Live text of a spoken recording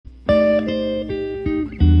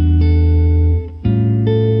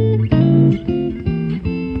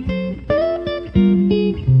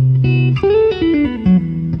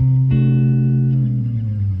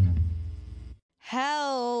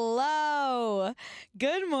Hello,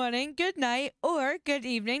 good morning, good night, or good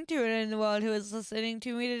evening to anyone in the world who is listening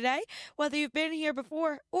to me today. Whether you've been here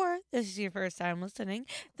before or this is your first time listening,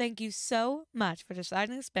 thank you so much for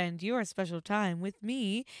deciding to spend your special time with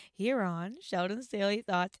me here on Sheldon's Daily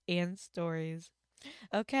Thoughts and Stories.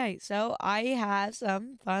 Okay, so I have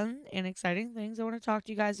some fun and exciting things I want to talk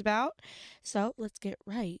to you guys about. So let's get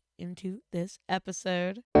right into this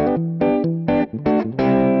episode.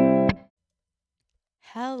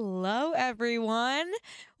 Hello, everyone.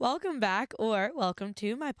 Welcome back or welcome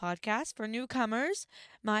to my podcast for newcomers.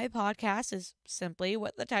 My podcast is simply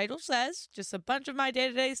what the title says, just a bunch of my day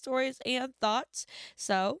to day stories and thoughts.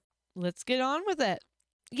 So let's get on with it.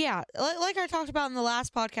 Yeah, like I talked about in the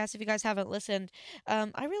last podcast, if you guys haven't listened,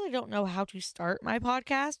 I really don't know how to start my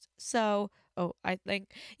podcast. I don't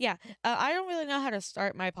really know how to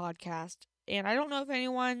start my podcast. And I don't know if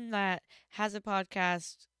anyone that has a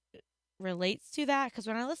podcast relates to that because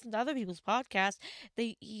when I listen to other people's podcasts,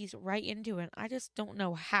 they ease right into it. I just don't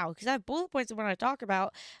know how because I have bullet points of what I talk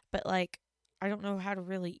about, but like I don't know how to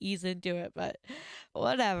really ease into it. But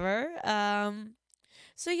whatever.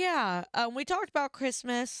 We talked about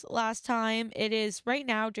Christmas last time. It is right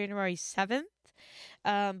now January 7th.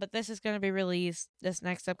 But this is going to be released this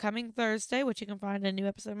next upcoming Thursday, which you can find a new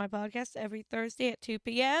episode of my podcast every Thursday at 2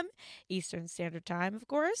 p.m. Eastern Standard Time, of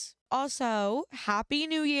course. Also, Happy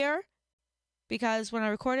New Year, because when I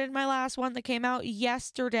recorded my last one that came out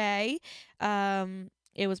yesterday,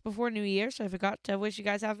 it was before New Year, so I forgot to wish you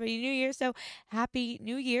guys Happy New Year. So, Happy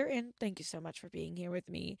New Year, and thank you so much for being here with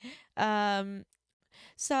me.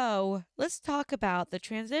 So let's talk about the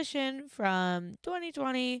transition from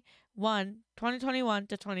 2021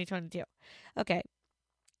 to 2022. Okay,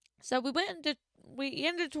 so we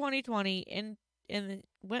ended 2020 and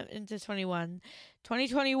went into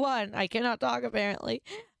 2021. I cannot talk apparently.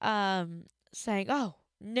 Saying, oh,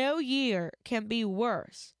 no year can be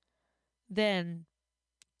worse than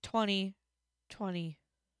 2020.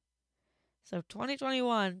 So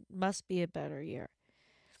 2021 must be a better year.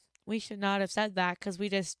 We should not have said that because we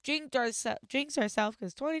just jinxed ourselves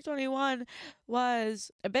because 2021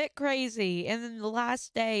 was a bit crazy. And then the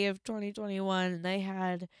last day of 2021, they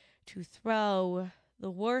had to throw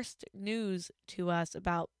the worst news to us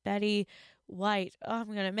about Betty White. Oh,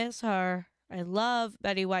 I'm going to miss her. I love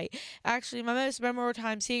Betty White. Actually, my most memorable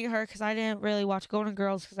time seeing her, because I didn't really watch Golden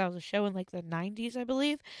Girls because that was a show in like the 90s, I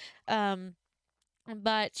believe.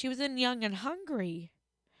 But she was in Young and Hungry.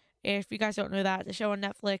 If you guys don't know that, the show on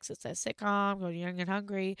Netflix, it's a sitcom called Young and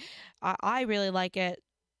Hungry. I really like it.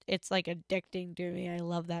 It's like addicting to me. I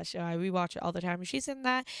love that show. I rewatch it all the time. She's in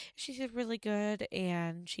that. She's really good,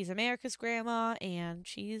 and she's America's grandma, and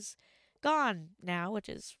she's gone now, which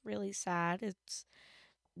is really sad. It's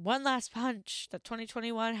one last punch that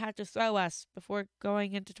 2021 had to throw us before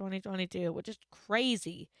going into 2022, which is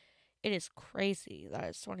crazy. It is crazy that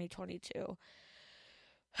it's 2022.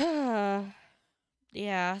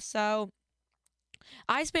 Yeah, so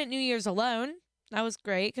I spent New Year's alone. That was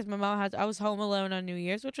great because I was home alone on New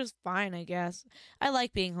Year's, which was fine, I guess. I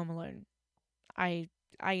like being home alone. I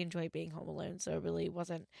I enjoy being home alone, so it really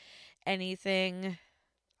wasn't anything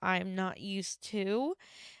I'm not used to.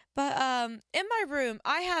 But in my room,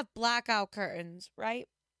 I have blackout curtains, right?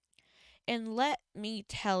 And let me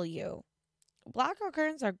tell you, blackout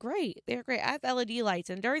curtains are great. They're great. I have LED lights,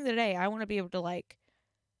 and during the day, I want to be able to like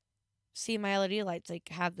see my LED lights, like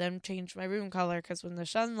have them change my room color because when the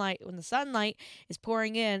sunlight is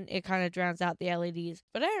pouring in, it kind of drowns out the LEDs.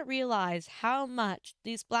 But I didn't realize how much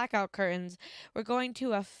these blackout curtains were going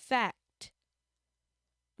to affect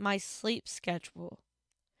my sleep schedule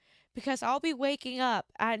because I'll be waking up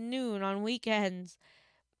at noon on weekends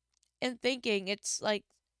and thinking it's like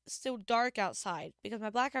still dark outside because my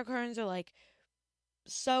blackout curtains are like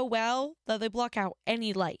so well that they block out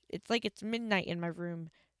any light. It's like it's midnight in my room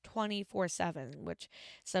 24/7, which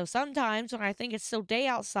so sometimes when I think it's still day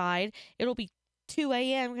outside, it'll be 2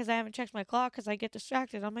 a.m. because I haven't checked my clock because I get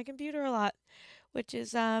distracted on my computer a lot, which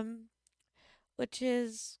is which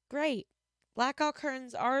is great. Blackout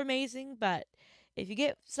curtains are amazing, but if you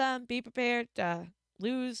get some, be prepared to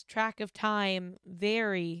lose track of time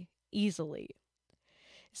very easily.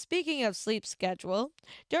 Speaking of sleep schedule,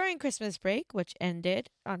 during Christmas break, which ended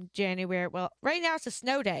on January, well, right now it's a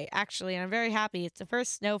snow day, actually, and I'm very happy. It's the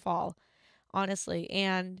first snowfall, honestly,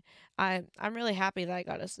 and I'm really happy that I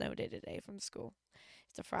got a snow day today from school.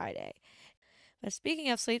 It's a Friday. But speaking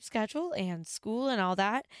of sleep schedule and school and all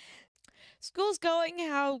that, school's going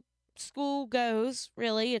how school goes,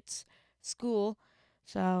 really. It's school,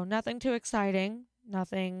 so nothing too exciting,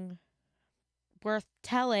 nothing worth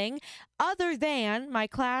telling other than my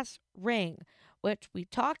class ring, which we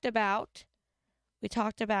talked about We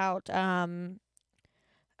talked we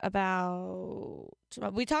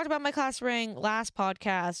talked about my class ring last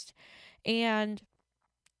podcast, and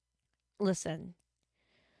listen,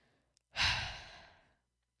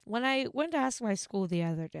 when I went to ask my school the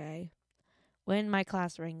other day when my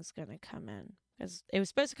class ring's gonna come in, because it was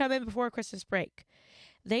supposed to come in before Christmas break,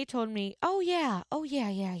 they told me, oh yeah.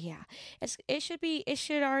 It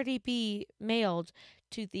should already be mailed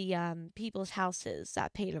to the people's houses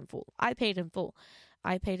that paid in full. I paid in full,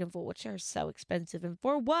 which are so expensive. And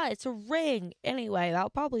for what? It's a ring. Anyway, I'll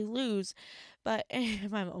probably lose, but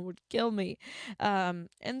my mom would kill me. And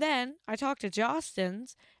then I talked to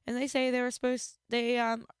Jostens, and they say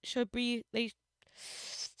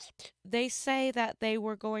they say that they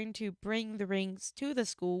were going to bring the rings to the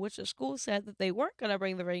school, which the school said that they weren't going to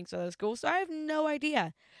bring the rings to the school. So I have no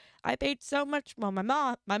idea. I paid so much. Well, my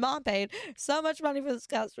mom paid so much money for the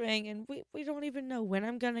Scouts ring, and we don't even know when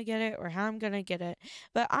I'm gonna get it or how I'm gonna get it.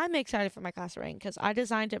 But I'm excited for my class ring because I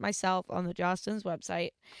designed it myself on the Jostens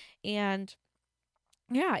website, and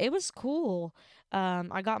yeah, it was cool.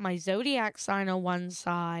 I got my zodiac sign on one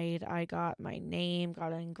side. I got my name,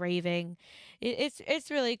 got an engraving.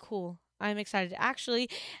 It's really cool. I'm excited. Actually,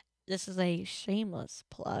 this is a shameless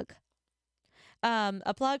plug.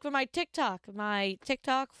 A plug for my TikTok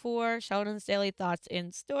for Sheldon's Daily Thoughts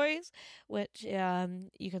and Stories, which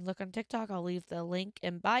you can look on TikTok. I'll leave the link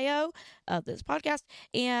in bio of this podcast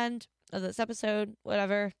and of this episode,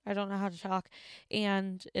 whatever. I don't know how to talk.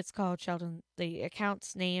 And it's called Sheldon. The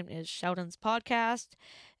account's name is Sheldon's Podcast.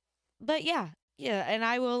 But yeah, and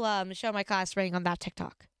I will show my class ring on that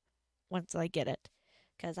TikTok once I get it,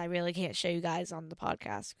 because I really can't show you guys on the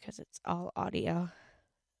podcast because it's all audio.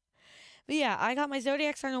 But yeah, I got my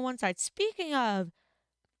zodiac sign on one side. Speaking of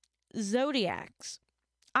zodiacs,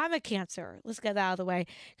 I'm a Cancer. Let's get that out of the way,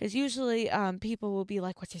 because usually people will be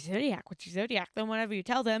like, "What's your zodiac? What's your zodiac?" Then whenever you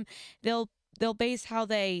tell them, they'll base how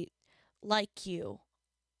they like you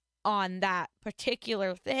on that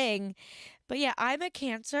particular thing. But yeah, I'm a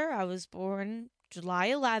Cancer. I was born July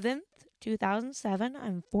 11th, 2007.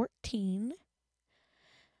 I'm 14.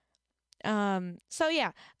 So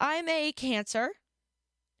yeah, I'm a Cancer.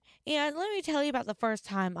 And let me tell you about the first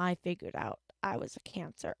time I figured out I was a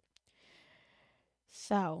Cancer.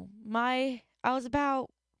 So, I was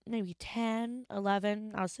about maybe 10,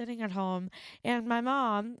 11. I was sitting at home, and my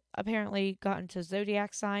mom apparently got into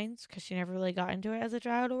zodiac signs because she never really got into it as a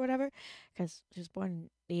child or whatever, because she was born in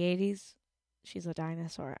the 80s. She's a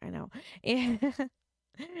dinosaur, I know. And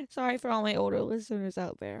sorry for all my older listeners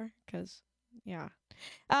out there, because, yeah.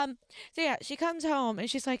 So yeah, she comes home, and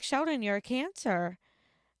she's like, "Sheldon, you're a Cancer."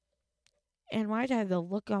 And why'd I have the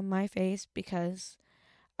look on my face? Because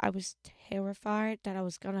I was terrified that I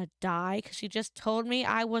was gonna die, because she just told me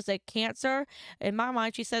I was a Cancer. In my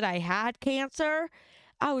mind, she said I had cancer.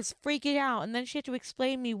 I was freaking out. And then she had to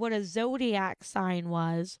explain to me what a zodiac sign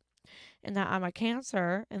was and that I'm a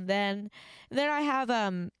Cancer. And then I have,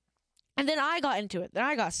 and then I got into it. Then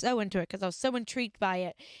I got so into it because I was so intrigued by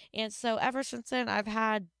it. And so ever since then, I've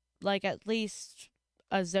had like at least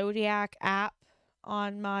a zodiac app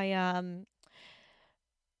on my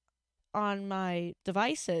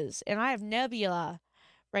devices, and I have Nebula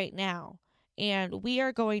right now, and we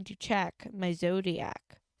are going to check my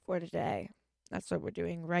zodiac for today. That's what we're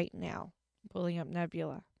doing right now. I'm pulling up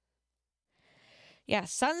Nebula. Yeah,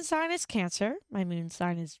 sun sign is Cancer. My moon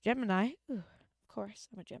sign is Gemini. Ooh, of course,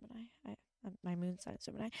 I'm a Gemini. My moon sign is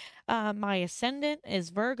Gemini. My ascendant is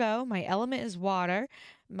Virgo. My element is water.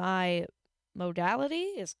 My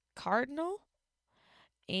modality is cardinal.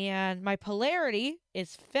 And my polarity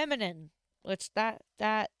is feminine, which that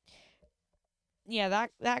got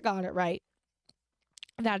it right.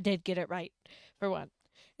 That did get it right, for one.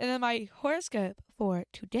 And then my horoscope for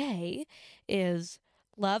today is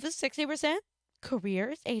love is 60%,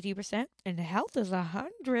 career is 80%, and health is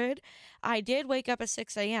 100. I did wake up at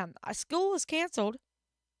 6 a.m. School was canceled.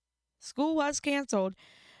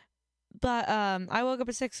 But I woke up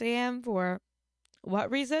at 6 a.m. for what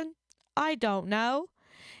reason? I don't know.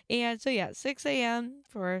 And so yeah, 6 a.m.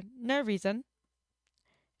 for no reason.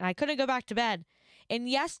 And I couldn't go back to bed. And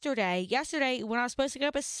yesterday when I was supposed to get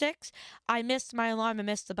up at 6, I missed my alarm and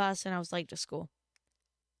missed the bus, and I was late to school.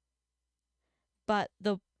 But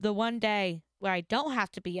the one day where I don't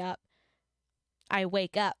have to be up, I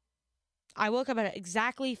wake up. I woke up at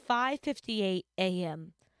exactly 5:58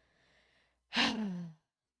 a.m.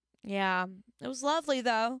 Yeah, it was lovely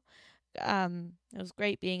though. It was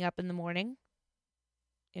great being up in the morning.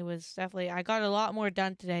 It was definitely, I got a lot more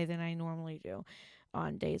done today than I normally do.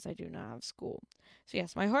 on days I do not have school. So,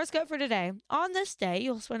 yes, my horoscope for today. On this day,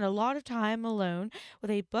 you'll spend a lot of time alone with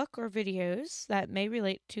a book or videos that may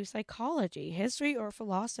relate to psychology, history, or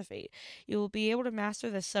philosophy. You will be able to master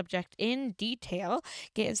the subject in detail,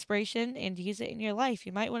 get inspiration, and use it in your life.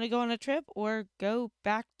 You might want to go on a trip or go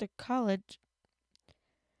back to college.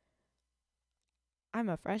 I'm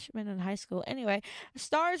a freshman in high school. Anyway,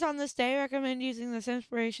 stars on this day recommend using this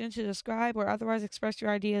inspiration to describe or otherwise express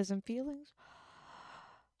your ideas and feelings.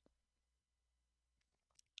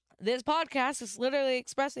 This podcast is literally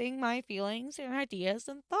expressing my feelings and ideas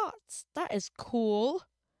and thoughts. That is cool.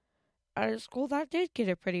 That is cool. That did get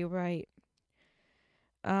it pretty right.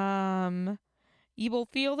 You will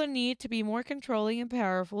feel the need to be more controlling and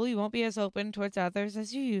powerful. You won't be as open towards others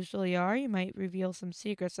as you usually are. You might reveal some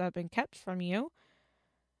secrets that have been kept from you.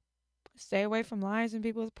 Stay away from liars and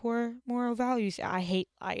people with poor moral values. I hate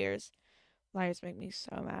liars. Liars make me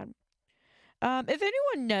so mad. If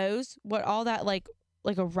anyone knows what all that like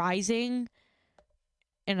a rising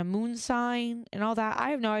and a moon sign and all that, I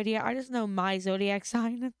have no idea. I just know my zodiac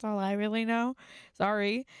sign. That's all I really know.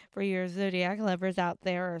 Sorry for your zodiac lovers out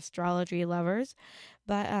there, or astrology lovers.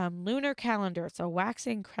 But lunar calendar, so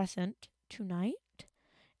waxing crescent tonight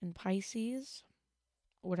in Pisces.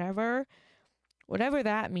 Whatever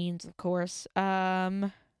that means, of course.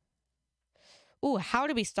 Ooh, how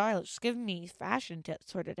to be stylish. Give me fashion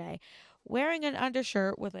tips for today. Wearing an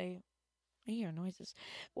undershirt with a I hear noises.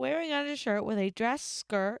 Wearing an undershirt with a dress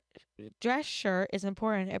shirt is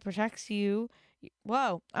important. It protects you.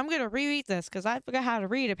 Whoa, I'm going to reread this because I forgot how to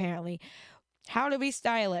read apparently. How to be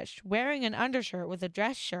stylish. Wearing an undershirt with a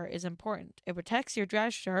dress shirt is important. It protects your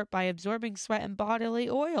dress shirt by absorbing sweat and bodily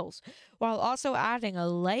oils, while also adding a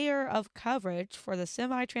layer of coverage for the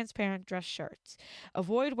semi-transparent dress shirts.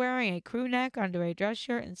 Avoid wearing a crew neck under a dress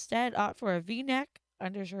shirt. Instead, opt for a V-neck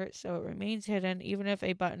undershirt so it remains hidden even if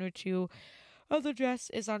a button or two of the dress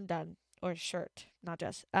is undone. Or shirt, not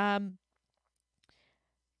dress.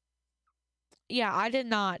 Yeah, I did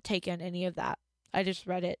not take in any of that. I just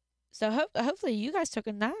read it. So hopefully you guys took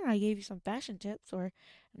in that. I gave you some fashion tips, or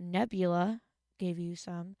Nebula gave you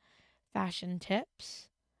some fashion tips.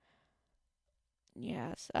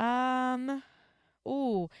 Yes.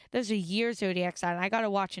 Ooh, there's a year zodiac sign. I gotta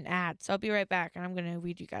watch an ad, so I'll be right back, and I'm gonna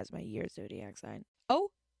read you guys my year zodiac sign.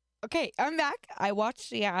 Oh, okay, I'm back. I watched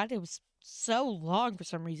the ad. It was so long for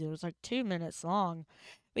some reason. It was like 2 minutes long.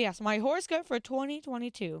 But yes, my horoscope for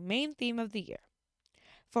 2022, main theme of the year.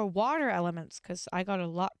 For water elements, because I got a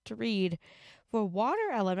lot to read. For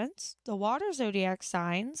water elements, the water zodiac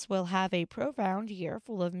signs will have a profound year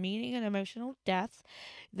full of meaning and emotional depth.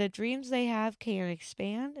 The dreams they have can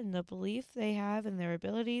expand, and the belief they have in their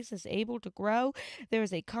abilities is able to grow. There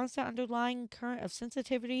is a constant underlying current of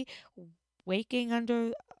sensitivity waking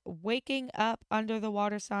up under the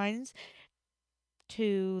water signs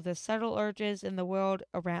to the subtle urges in the world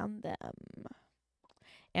around them.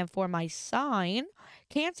 And for my sign,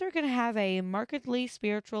 Cancer can have a markedly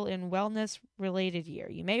spiritual and wellness related year.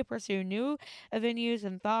 You may pursue new avenues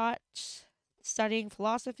and thoughts, studying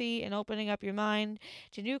philosophy and opening up your mind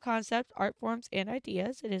to new concepts, art forms, and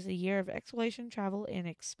ideas. It is a year of exploration, travel, and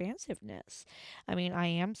expansiveness. I mean, I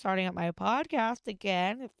am starting up my podcast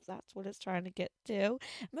again, if that's what it's trying to get to.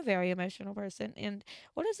 I'm a very emotional person. And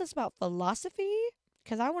what is this about philosophy?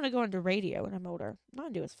 Because I want to go into radio when I'm older. All I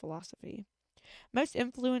do is philosophy. Most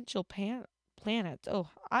influential planets. Oh,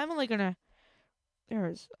 I'm only gonna.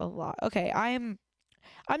 There's a lot. Okay, I'm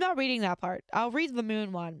not reading that part. I'll read the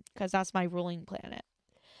moon one because that's my ruling planet.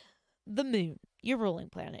 The moon, your ruling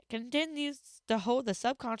planet, continues to hold the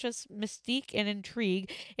subconscious mystique and intrigue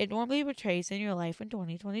it normally portrays in your life in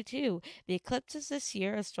 2022. The eclipses this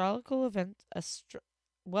year, astrological events.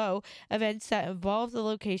 Events that involve the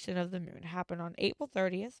location of the moon happen on April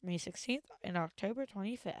 30th, May 16th, and October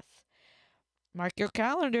 25th. Mark your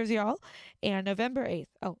calendars, y'all. And November 8th.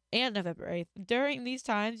 Oh, and November 8th. During these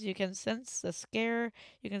times, you can sense the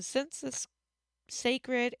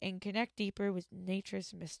sacred and connect deeper with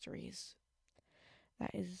nature's mysteries.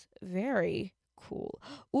 That is very cool.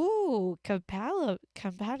 Ooh,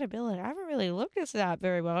 compatibility. I haven't really looked at that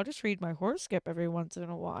very well. I just read my horoscope every once in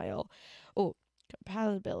a while. Oh,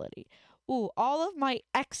 compatibility. Ooh, all of my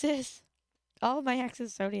ex's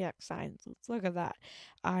zodiac signs. Let's look at that.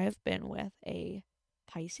 I've been with a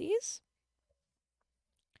Pisces.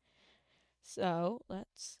 So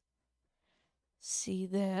let's see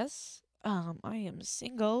this. I am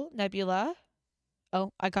single, Nebula.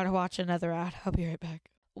 Oh, I gotta watch another ad. I'll be right back.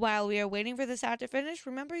 While we are waiting for this ad to finish,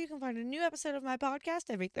 remember you can find a new episode of my podcast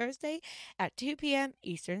every Thursday at 2 p.m.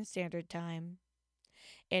 Eastern Standard Time.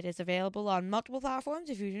 It is available on multiple platforms.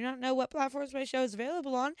 If you do not know what platforms my show is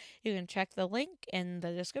available on, you can check the link in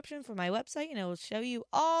the description for my website and it will show you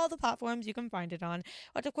all the platforms you can find it on.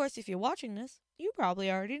 But of course, if you're watching this, you probably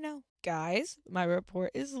already know. Guys, my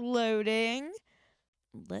report is loading.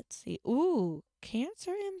 Let's see. Ooh,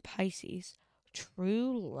 Cancer and Pisces,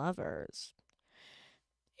 true lovers.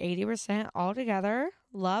 80% altogether,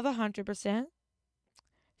 love 100%,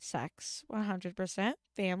 sex 100%,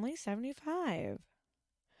 family 75.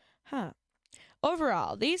 Huh.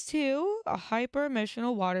 Overall, these two hyper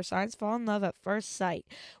emotional water signs fall in love at first sight,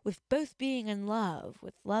 with both being in love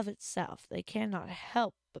with love itself. They cannot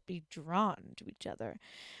help but be drawn to each other.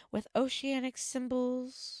 With oceanic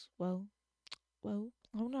symbols. Whoa,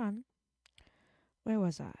 hold on. Where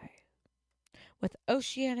was I? With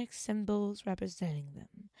oceanic symbols representing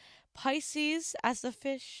them. Pisces as the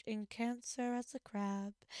fish and Cancer as the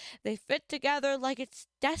crab. They fit together like it's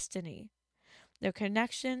destiny. Their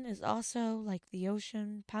connection is also like the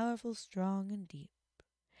ocean, powerful, strong, and deep.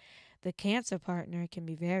 The Cancer partner can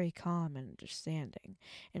be very calm and understanding,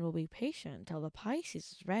 and will be patient until the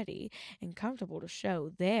Pisces is ready and comfortable to show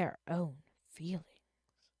their own feelings.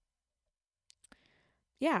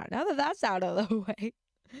 Yeah, now that that's out of the way.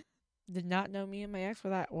 Did not know me and my ex for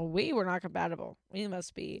that. Well, we were not compatible. We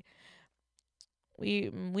must be.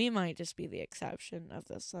 We might just be the exception of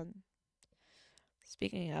this one.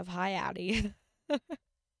 Speaking of, hi Addie.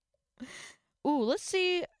 Ooh, let's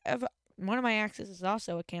see if one of my exes is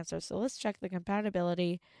also a Cancer. So let's check the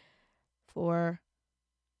compatibility for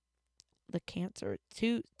the Cancer.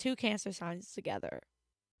 Two Cancer signs together.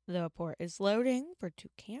 The report is loading for two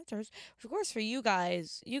Cancers. Of course, for you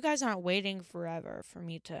guys aren't waiting forever for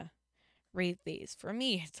me to read these. For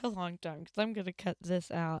me, it's a long time because I'm gonna cut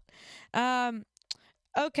this out.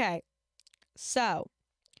 Okay, so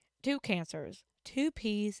two Cancers, two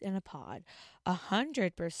peas in a pod,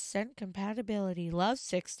 100% compatibility, love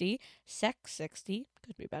 60, sex 60,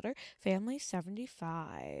 could be better, family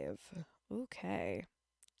 75. Okay.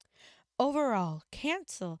 Overall,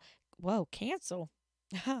 cancel. Whoa, cancel.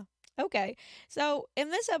 Okay, so in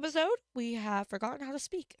this episode, we have forgotten how to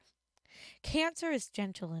speak. Cancer is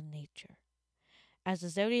gentle in nature. As a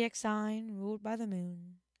zodiac sign ruled by the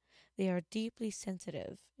moon, they are deeply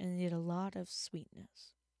sensitive and need a lot of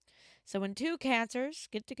sweetness. So when two Cancers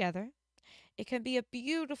get together, it can be a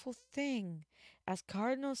beautiful thing. As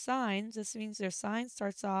cardinal signs, this means their sign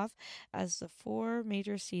starts off as the four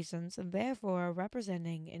major seasons and therefore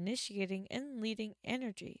representing initiating and leading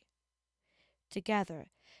energy. Together,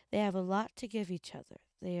 they have a lot to give each other.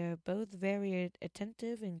 They are both very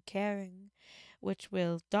attentive and caring, which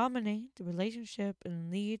will dominate the relationship and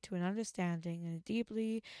lead to an understanding and a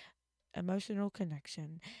deeply emotional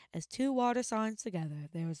connection. As two water signs together,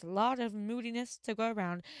 there is a lot of moodiness to go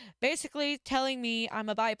around, basically telling me I'm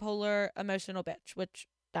a bipolar emotional bitch, which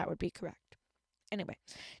that would be correct. Anyway,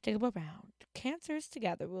 to go around, Cancers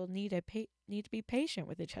together will need to be patient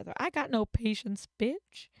with each other. I got no patience,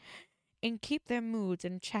 bitch. And keep their moods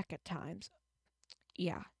in check at times.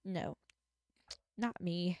 Yeah, no, not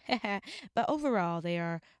me. But overall, they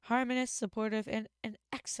are harmonious, supportive, and an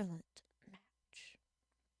excellent match.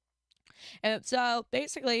 And so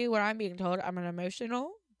basically, what I'm being told, I'm an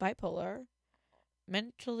emotional, bipolar,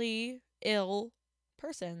 mentally ill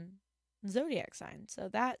person, zodiac sign.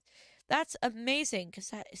 So that's amazing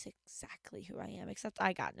because that is exactly who I am. Except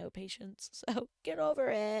I got no patience. So get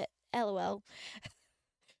over it. LOL.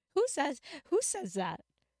 Who says that?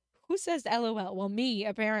 Who says LOL? Well, me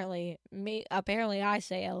apparently. Me I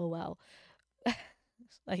say LOL.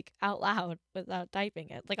 Like out loud without typing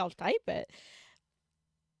it. Like I'll type it.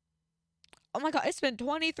 Oh my god, it's been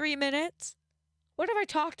 23 minutes. What have I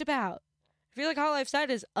talked about? I feel like all I've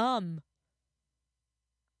said is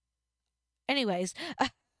Anyways.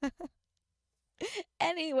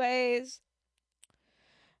 Anyways.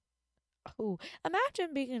 Oh,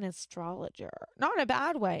 imagine being an astrologer. Not in a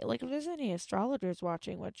bad way. Like, if there's any astrologers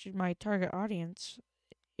watching, which my target audience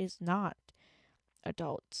is not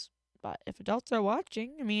adults. But if adults are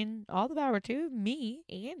watching, I mean, all the power to me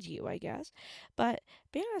and you, I guess. But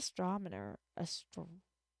being an astrologer,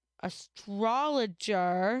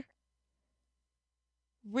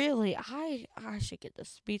 really, I should get the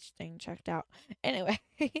speech thing checked out. Anyway,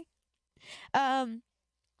 um,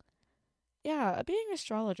 yeah, being an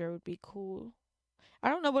astrologer would be cool. I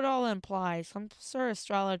don't know what all it implies. I'm sure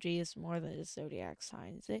astrology is more than just zodiac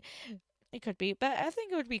signs. It could be, but I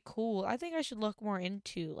think it would be cool. I think I should look more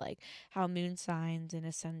into like how moon signs and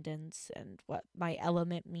ascendants and what my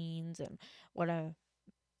element means and what a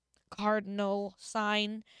cardinal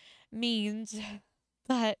sign means.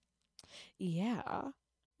 But yeah.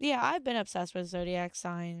 Yeah, I've been obsessed with zodiac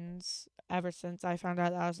signs ever since I found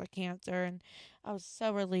out that I was a Cancer, and I was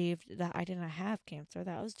so relieved that I didn't have Cancer,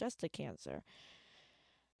 that I was just a Cancer.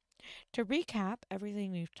 To recap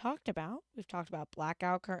everything we've talked about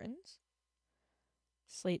blackout curtains,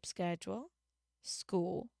 sleep schedule,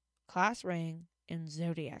 school, class ring, and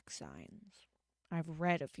zodiac signs. I've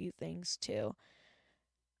read a few things too.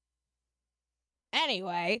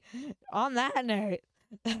 Anyway, on that note,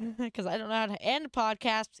 because I don't know how to end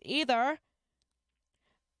podcasts either,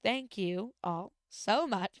 thank you all so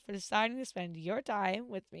much for deciding to spend your time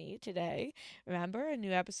with me today. Remember, a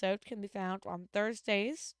new episode can be found on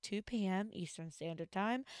Thursdays, 2 p.m. Eastern Standard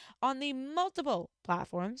Time, on the multiple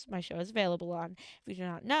platforms my show is available on. If you do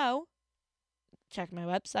not know, check my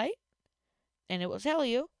website and it will tell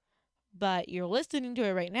you, but you're listening to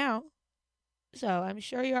it right now. So I'm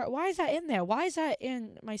sure you are. Why is that in there? Why is that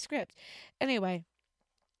in my script? Anyway,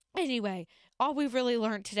 all we've really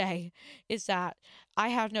learned today is that I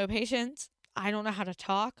have no patience. I don't know how to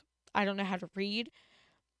talk. I don't know how to read.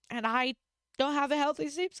 And I don't have a healthy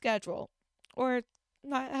sleep schedule. Or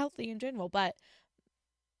not healthy in general. But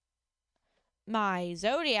my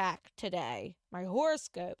zodiac today, my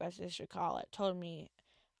horoscope, as I should call it, told me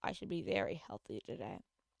I should be very healthy today.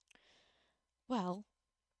 Well,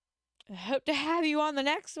 I hope to have you on the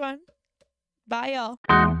next one. Bye, y'all.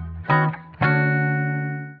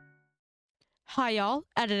 Hi, y'all.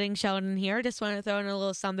 Editing Sheldon here. Just want to throw in a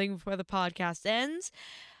little something before the podcast ends.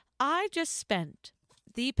 I just spent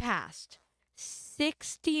the past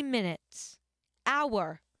 60 minutes,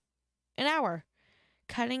 an hour,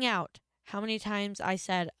 cutting out how many times I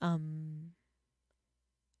said, and,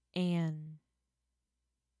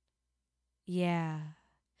 yeah.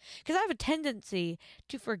 Because I have a tendency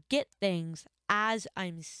to forget things as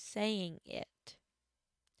I'm saying it.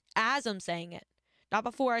 As I'm saying it. Not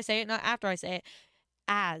before I say it, not after I say it.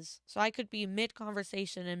 As. So I could be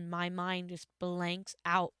mid-conversation and my mind just blanks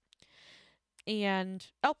out. And,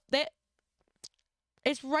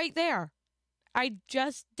 it's right there. I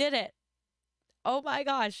just did it. Oh my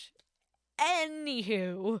gosh.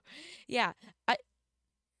 Anywho. Yeah.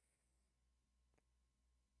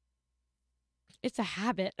 It's a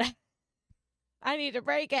habit. I need to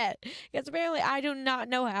break it. Because apparently I do not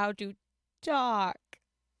know how to talk.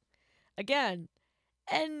 Again.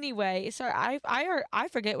 Anyway, sorry, I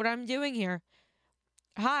forget what I'm doing here.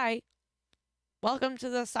 Hi. Welcome to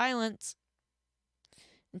the silence.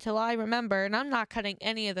 Until I remember, and I'm not cutting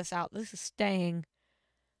any of this out. This is staying.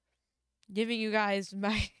 Giving you guys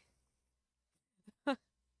my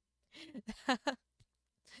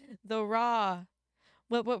the raw.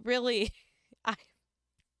 What really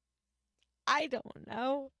I don't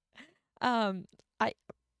know. I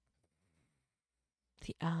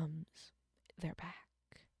the they're back.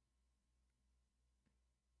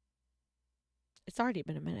 It's already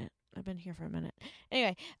been a minute. I've been here for a minute.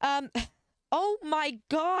 Anyway, oh my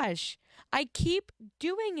gosh. I keep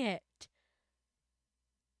doing it.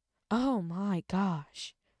 Oh my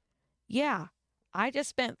gosh. Yeah. I just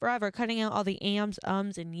spent forever cutting out all the ams,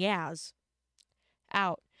 ums, and yas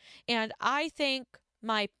out. And I think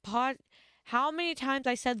how many times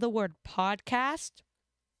I said the word podcast?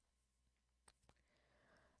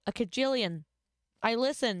 A cajillion. I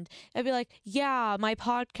listened. I'd be like, yeah, my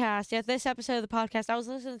podcast. Yeah, this episode of the podcast. I was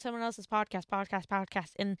listening to someone else's podcast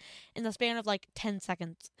in the span of like 10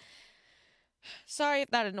 seconds. Sorry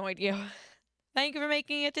if that annoyed you. Thank you for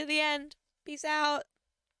making it to the end. Peace out.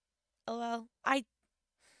 LOL.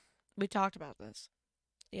 We talked about this.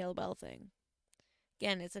 The LOL thing.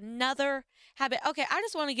 Again, it's another habit. Okay, I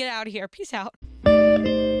just want to get out of here. Peace out.